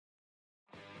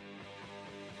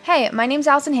Hey, my name's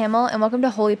Allison Hamill, and welcome to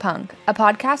Holy Punk, a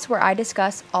podcast where I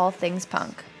discuss all things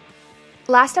punk.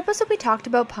 Last episode, we talked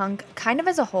about punk kind of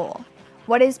as a whole.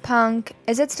 What is punk?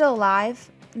 Is it still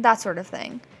alive? That sort of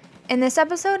thing. In this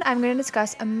episode, I'm going to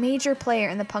discuss a major player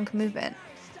in the punk movement,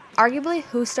 arguably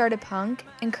who started punk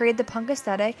and created the punk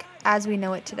aesthetic as we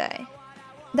know it today.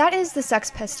 That is the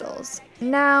Sex Pistols.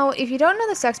 Now, if you don't know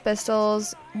the Sex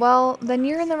Pistols, well, then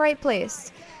you're in the right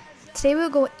place. Today we will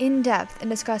go in depth and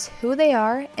discuss who they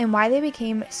are and why they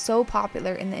became so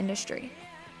popular in the industry.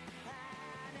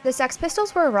 The Sex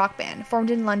Pistols were a rock band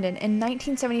formed in London in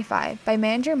 1975 by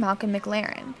manager Malcolm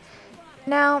McLaren.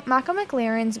 Now, Malcolm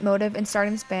McLaren's motive in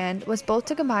starting this band was both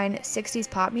to combine 60s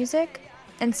pop music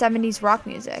and 70s rock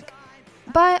music,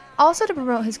 but also to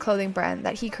promote his clothing brand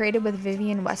that he created with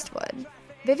Vivienne Westwood.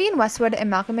 Vivienne Westwood and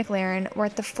Malcolm McLaren were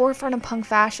at the forefront of punk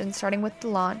fashion, starting with the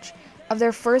launch of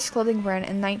their first clothing brand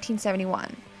in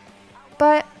 1971.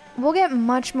 But we'll get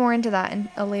much more into that in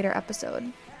a later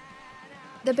episode.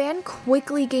 The band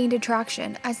quickly gained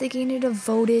attraction as they gained a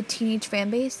devoted teenage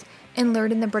fanbase and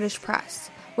lured in the British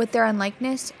press with their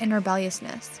unlikeness and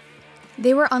rebelliousness.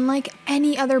 They were unlike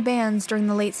any other bands during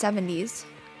the late 70s.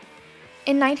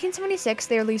 In 1976,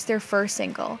 they released their first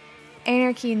single,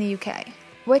 Anarchy in the UK,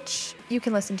 which you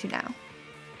can listen to now.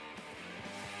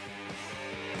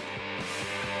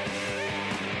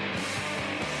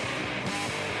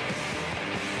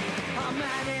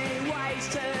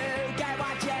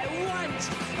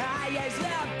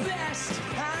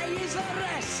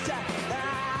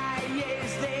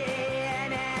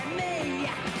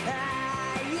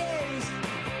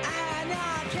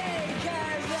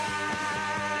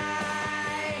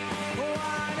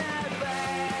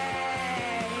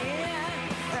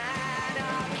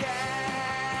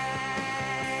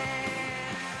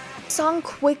 The song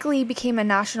quickly became a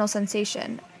national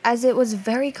sensation, as it was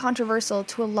very controversial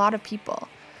to a lot of people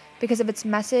because of its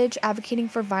message advocating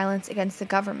for violence against the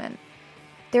government.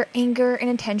 Their anger and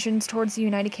intentions towards the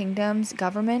United Kingdom's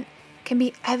government can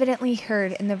be evidently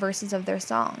heard in the verses of their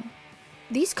song.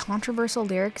 These controversial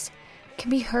lyrics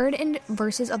can be heard in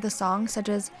verses of the song such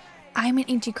as, "I'm an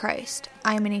antichrist,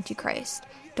 I'm an antichrist,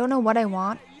 don't know what I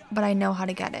want, but I know how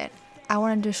to get it. I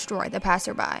want to destroy the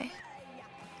passerby."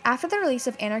 After the release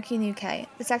of Anarchy in the UK,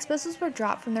 the Sex Pistols were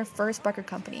dropped from their first record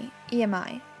company,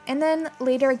 EMI, and then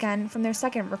later again from their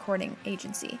second recording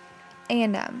agency,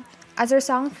 A&M, as their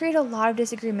songs created a lot of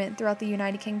disagreement throughout the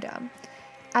United Kingdom,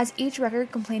 as each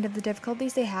record complained of the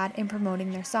difficulties they had in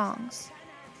promoting their songs.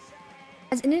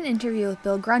 As in an interview with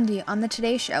Bill Grundy on The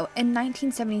Today Show in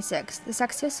 1976, the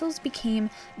Sex Pistols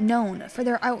became known for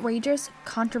their outrageous,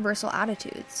 controversial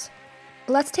attitudes.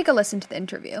 Let's take a listen to the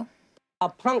interview. Are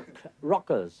punk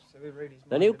rockers,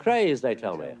 the new craze, they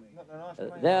tell me.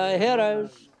 They're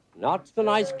heroes, not the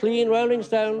nice, clean Rolling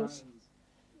Stones.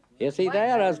 You see,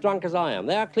 they're as drunk as I am.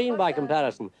 They are clean by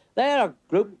comparison. They're a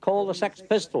group called the Sex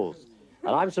Pistols,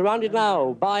 and I'm surrounded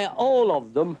now by all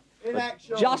of them.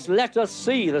 Just let us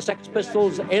see the Sex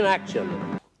Pistols in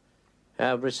action.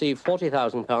 Have received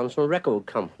 £40,000 from a record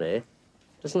company.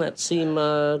 Doesn't that seem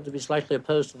to be slightly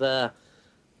opposed to their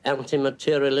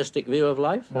anti-materialistic view of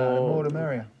life? No, the more the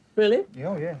merrier. Really?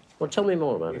 Oh, yeah. Well, tell me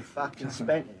more about We it. fucking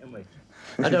spent it, haven't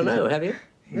we? I don't know, have you?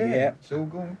 Yeah. It's all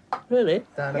gone Really?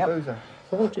 down the boozer.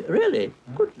 40? Really?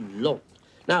 Good Lord.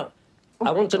 Now, I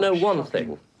want to know one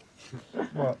thing.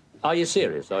 What? Are you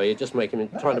serious, or are you just trying to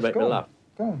it's make me gone. laugh?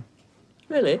 Gone.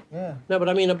 Really? Yeah. No, but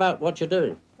I mean about what you're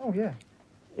doing. Oh, yeah.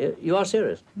 You are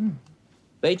serious?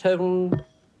 Beethoven,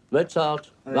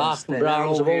 Mozart, Bach and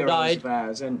Brahms have all died.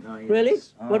 Ours, aren't they? Really?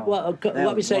 Yes. What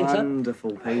are we saying, sir?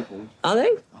 Wonderful people. Are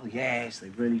they? Oh, yes, they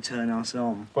really turn us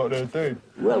on. What do they do?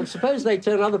 Well, suppose they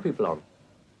turn other people on.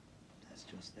 That's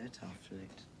just their tough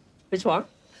tricks. It's what?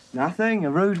 Nothing,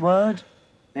 a rude word.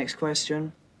 Next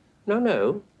question.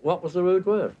 No. What was the rude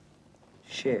word?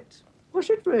 Shit. Was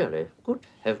it really? Good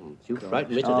heavens, you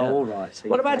frightened me to Oh, death. all right. See,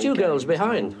 What about play you girls games.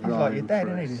 behind? He's like your dad,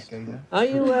 isn't he, this geezer? Are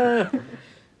you,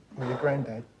 Or your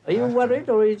granddad. are you worried,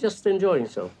 or are you just enjoying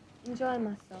yourself? Enjoying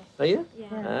myself. Are you? Yeah.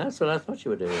 That's what I thought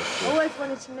you were doing. Always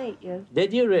wanted to meet you.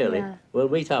 Did you really? Yeah. We'll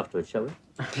meet afterwards, shall we?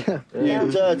 You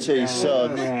dirty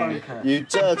sod. You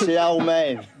dirty old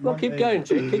man. Well, keep going,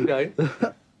 chick, keep going.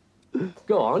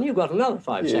 Go on, you've got another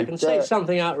 5 seconds. Say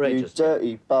something You outrageous.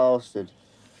 dirty bastard.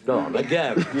 Go on,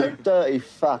 again. You dirty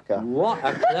fucker. What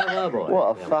a clever boy.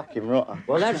 What a Yeah. fucking rotter.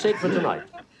 Well, that's it for tonight.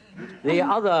 The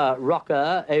other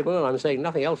rocker, Abel, and I'm saying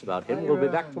nothing else about him, will be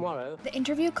back tomorrow. The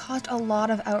interview caused a lot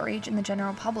of outrage in the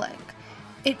general public.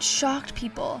 It shocked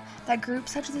people that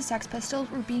groups such as the Sex Pistols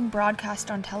were being broadcast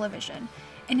on television,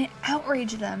 and it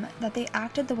outraged them that they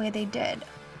acted the way they did,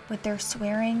 with their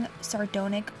swearing,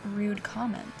 sardonic, rude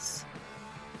comments.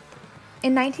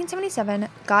 In 1977,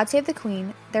 God Save the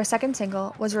Queen, their second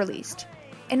single, was released,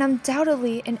 and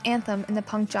undoubtedly an anthem in the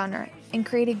punk genre and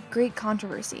created great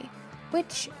controversy,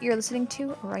 which you're listening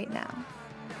to right now.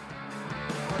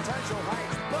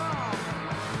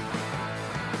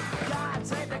 God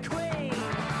save the Queen.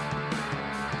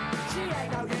 She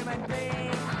ain't no human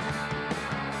being.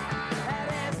 There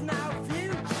is no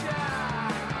future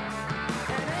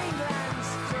in England's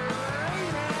dreaming.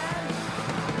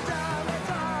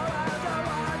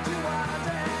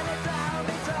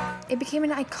 It became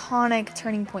an iconic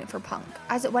turning point for punk,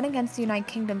 as it went against the United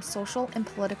Kingdom's social and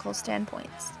political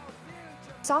standpoints.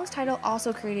 The song's title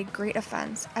also created great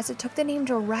offense, as it took the name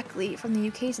directly from the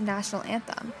UK's national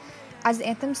anthem, as the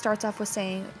anthem starts off with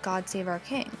saying, "God save our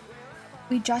king."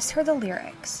 We just heard the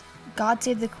lyrics, "God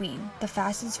save the Queen, the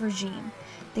fascist regime.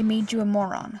 They made you a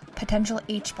moron, potential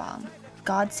H-bomb.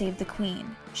 God save the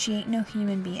Queen. She ain't no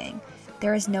human being.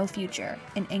 There is no future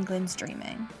in England's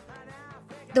dreaming."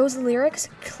 Those lyrics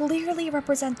clearly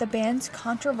represent the band's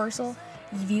controversial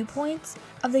viewpoints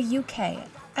of the UK,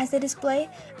 as they display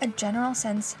a general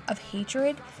sense of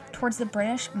hatred towards the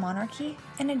British monarchy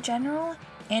and a general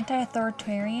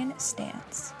anti-authoritarian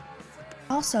stance.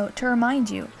 Also, to remind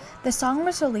you, the song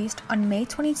was released on May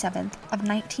 27th of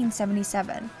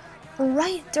 1977,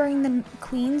 right during the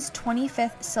Queen's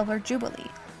 25th Silver Jubilee,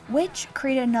 which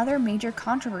created another major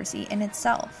controversy in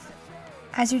itself.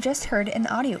 As you just heard in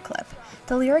the audio clip,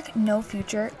 the lyric "no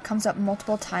future" comes up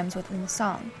multiple times within the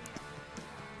song.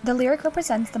 The lyric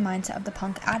represents the mindset of the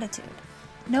punk attitude.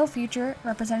 No future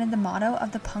represented the motto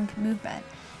of the punk movement,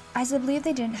 as they believed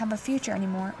they didn't have a future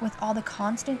anymore with all the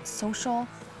constant social,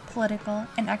 political,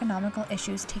 and economical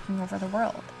issues taking over the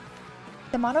world.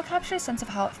 The motto captured a sense of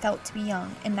how it felt to be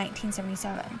young in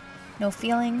 1977. No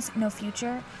feelings, no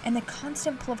future, and the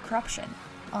constant pull of corruption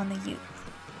on the youth.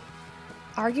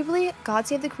 Arguably, God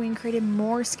Save the Queen created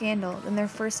more scandal than their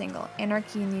first single,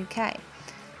 Anarchy in the UK,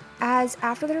 as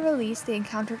after their release they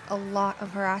encountered a lot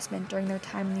of harassment during their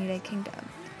time in the United Kingdom,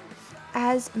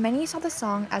 as many saw the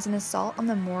song as an assault on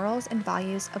the morals and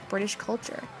values of British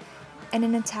culture, and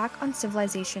an attack on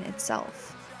civilization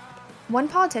itself. One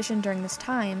politician during this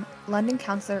time, London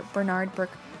councillor Bernard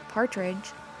Burke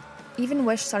Partridge, even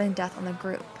wished sudden death on the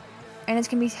group, and as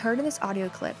can be heard in this audio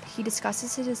clip, he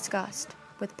discusses his disgust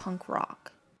with punk rock.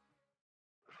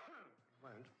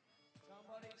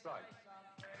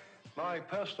 My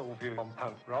personal view on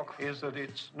punk rock is that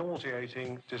it's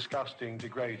nauseating, disgusting,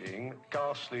 degrading,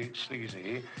 ghastly,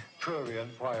 sleazy,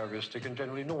 prurient, voyeuristic, and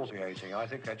generally nauseating. I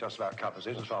think that just about covers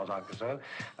it as far as I'm concerned.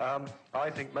 I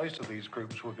think most of these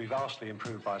groups would be vastly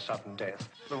improved by sudden death.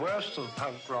 The worst of the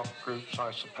punk rock groups,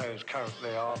 I suppose,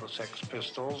 currently are the Sex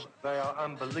Pistols. They are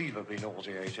unbelievably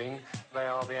nauseating. They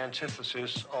are the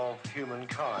antithesis of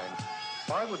humankind.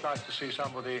 I would like to see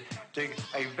somebody dig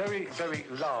a very, very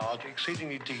large,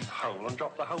 exceedingly deep hole and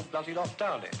drop the whole bloody lot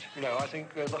down it. You know, I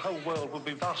think the whole world would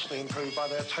be vastly improved by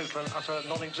their total and utter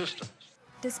non-existence.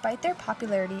 Despite their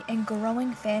popularity and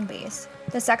growing fan base,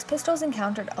 the Sex Pistols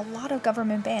encountered a lot of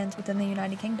government bans within the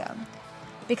United Kingdom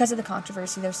because of the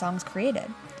controversy their songs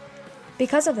created.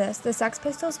 Because of this, the Sex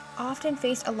Pistols often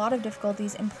faced a lot of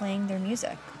difficulties in playing their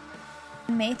music.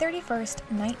 On May 31st,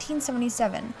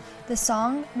 1977, the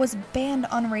song was banned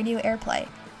on radio airplay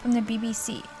from the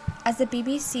BBC, as the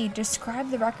BBC described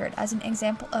the record as an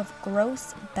example of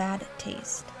gross, bad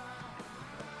taste.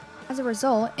 As a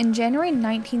result, in January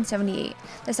 1978,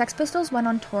 the Sex Pistols went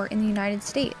on tour in the United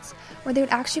States, where they would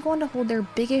actually go on to hold their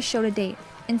biggest show to date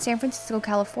in San Francisco,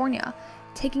 California,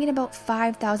 taking in about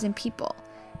 5,000 people.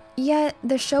 Yet,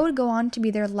 the show would go on to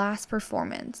be their last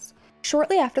performance.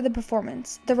 Shortly after the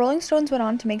performance, the Rolling Stones went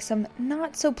on to make some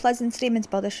not-so-pleasant statements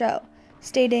about the show,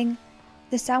 stating,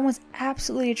 "The sound was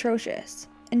absolutely atrocious,"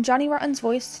 and Johnny Rotten's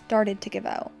voice started to give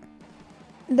out.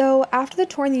 Though, after the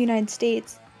tour in the United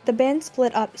States, the band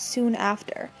split up soon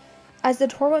after, as the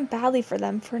tour went badly for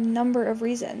them for a number of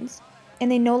reasons,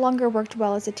 and they no longer worked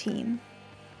well as a team.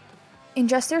 In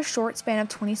just their short span of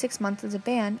 26 months as a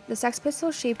band, the Sex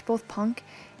Pistols shaped both punk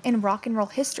and rock and roll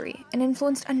history and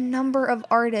influenced a number of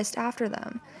artists after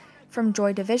them, from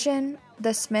Joy Division,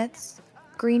 The Smiths,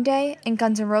 Green Day, and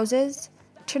Guns N' Roses,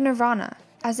 to Nirvana,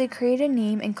 as they created a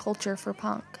name and culture for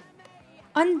punk.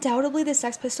 Undoubtedly, the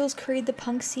Sex Pistols created the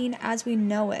punk scene as we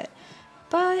know it,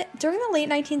 but during the late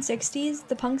 1960s,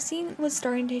 the punk scene was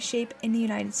starting to shape in the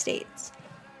United States,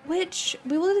 which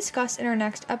we will discuss in our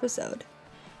next episode.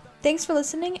 Thanks for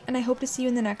listening, and I hope to see you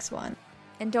in the next one.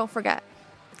 And don't forget,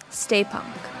 stay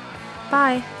punk.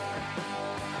 Bye!